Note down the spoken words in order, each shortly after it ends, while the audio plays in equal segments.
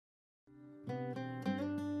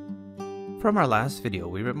From our last video,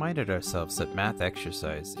 we reminded ourselves that math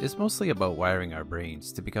exercise is mostly about wiring our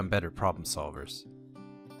brains to become better problem solvers.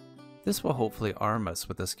 This will hopefully arm us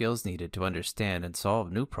with the skills needed to understand and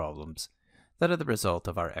solve new problems that are the result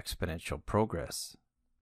of our exponential progress.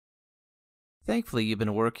 Thankfully, you've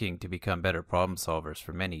been working to become better problem solvers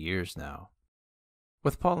for many years now.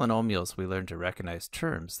 With polynomials, we learn to recognize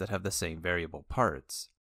terms that have the same variable parts,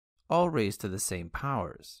 all raised to the same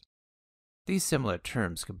powers. These similar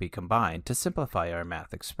terms can be combined to simplify our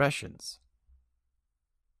math expressions.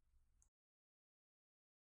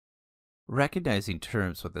 Recognizing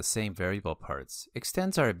terms with the same variable parts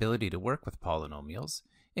extends our ability to work with polynomials,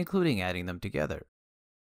 including adding them together.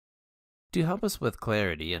 To help us with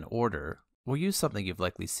clarity and order, we'll use something you've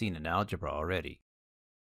likely seen in algebra already,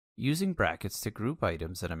 using brackets to group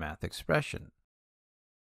items in a math expression.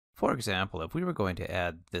 For example, if we were going to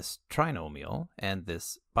add this trinomial and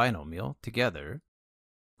this binomial together,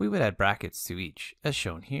 we would add brackets to each, as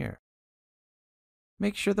shown here.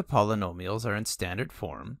 Make sure the polynomials are in standard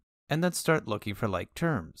form, and then start looking for like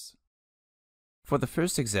terms. For the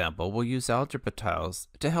first example, we'll use algebra tiles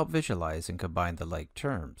to help visualize and combine the like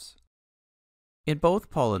terms. In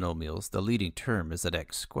both polynomials, the leading term is at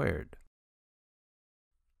x squared.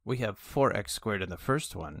 We have 4x squared in the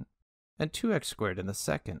first one, and 2x squared in the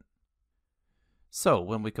second. So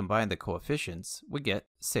when we combine the coefficients, we get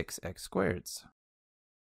 6x squareds.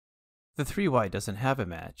 The 3y doesn't have a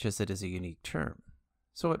match as it is a unique term,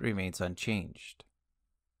 so it remains unchanged.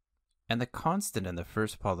 And the constant in the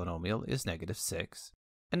first polynomial is -6,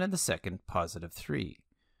 and in the second +3,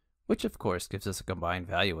 which of course gives us a combined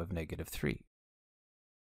value of -3.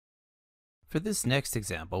 For this next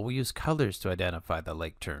example, we'll use colors to identify the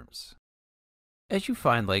like terms. As you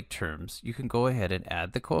find like terms, you can go ahead and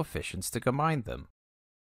add the coefficients to combine them.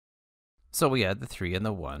 So we add the 3 and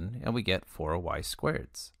the 1, and we get 4y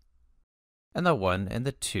squareds, and the 1 and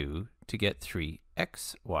the 2 to get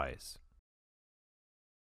 3xy's.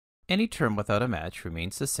 Any term without a match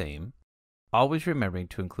remains the same, always remembering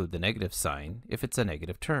to include the negative sign if it's a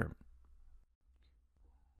negative term.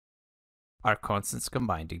 Our constants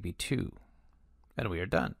combine to be 2, and we are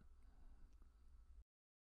done.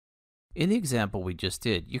 In the example we just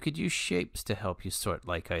did, you could use shapes to help you sort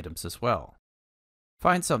like items as well.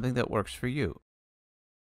 Find something that works for you.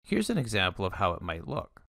 Here's an example of how it might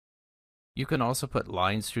look. You can also put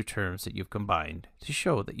lines through terms that you've combined to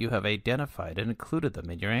show that you have identified and included them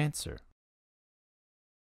in your answer.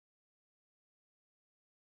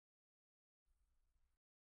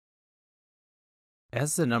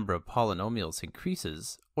 As the number of polynomials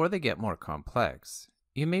increases, or they get more complex,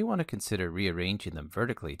 you may want to consider rearranging them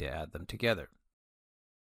vertically to add them together.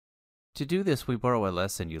 To do this, we borrow a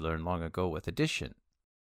lesson you learned long ago with addition.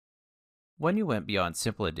 When you went beyond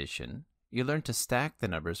simple addition, you learned to stack the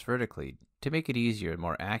numbers vertically to make it easier and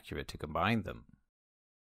more accurate to combine them.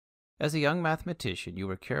 As a young mathematician, you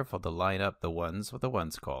were careful to line up the ones with the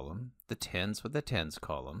ones column, the tens with the tens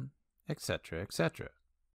column, etc., etc.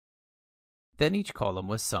 Then each column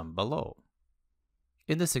was summed below.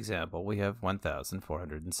 In this example, we have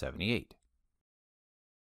 1,478.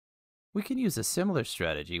 We can use a similar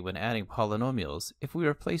strategy when adding polynomials if we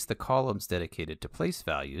replace the columns dedicated to place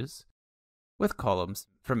values with columns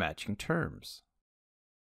for matching terms.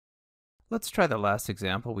 Let's try the last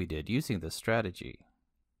example we did using this strategy.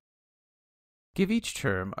 Give each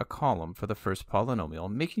term a column for the first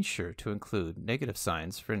polynomial, making sure to include negative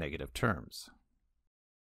signs for negative terms.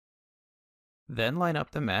 Then line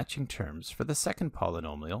up the matching terms for the second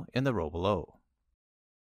polynomial in the row below.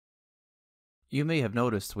 You may have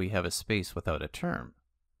noticed we have a space without a term.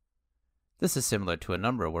 This is similar to a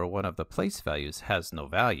number where one of the place values has no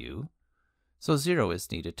value, so 0 is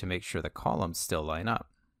needed to make sure the columns still line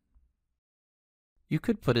up. You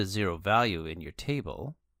could put a 0 value in your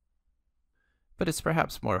table, but it's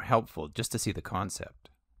perhaps more helpful just to see the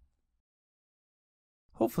concept.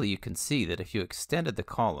 Hopefully you can see that if you extended the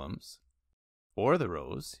columns, or the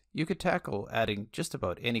rows, you could tackle adding just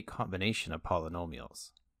about any combination of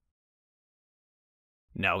polynomials.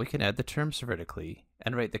 Now we can add the terms vertically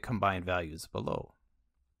and write the combined values below.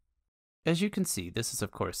 As you can see, this is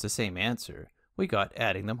of course the same answer we got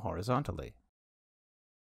adding them horizontally.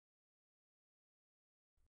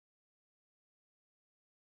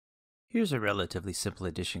 Here's a relatively simple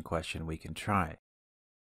addition question we can try.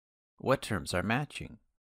 What terms are matching?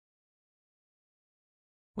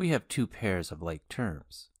 We have two pairs of like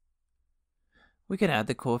terms. We can add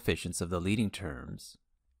the coefficients of the leading terms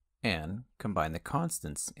and combine the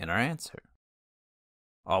constants in our answer,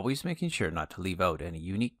 always making sure not to leave out any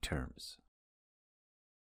unique terms.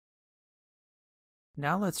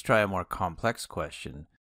 Now let's try a more complex question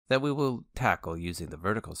that we will tackle using the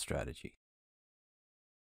vertical strategy.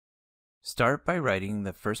 Start by writing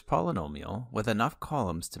the first polynomial with enough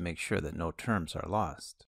columns to make sure that no terms are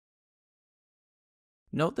lost.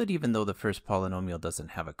 Note that even though the first polynomial doesn't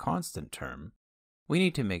have a constant term, we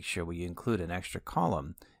need to make sure we include an extra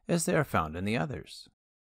column as they are found in the others.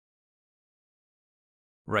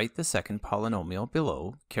 Write the second polynomial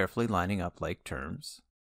below, carefully lining up like terms,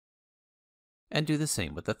 and do the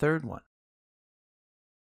same with the third one.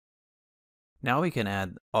 Now we can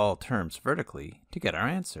add all terms vertically to get our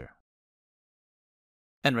answer.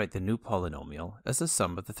 And write the new polynomial as the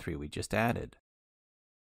sum of the three we just added.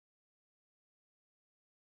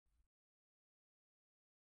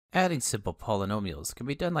 Adding simple polynomials can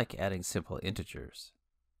be done like adding simple integers.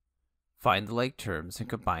 Find the like terms and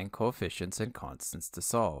combine coefficients and constants to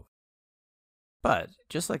solve. But,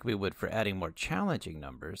 just like we would for adding more challenging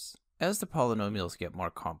numbers, as the polynomials get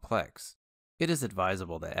more complex, it is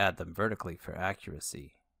advisable to add them vertically for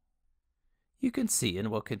accuracy. You can see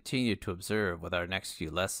and will continue to observe with our next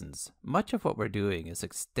few lessons, much of what we're doing is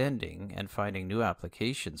extending and finding new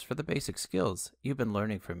applications for the basic skills you've been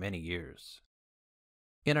learning for many years.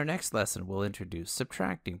 In our next lesson, we'll introduce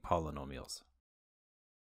subtracting polynomials.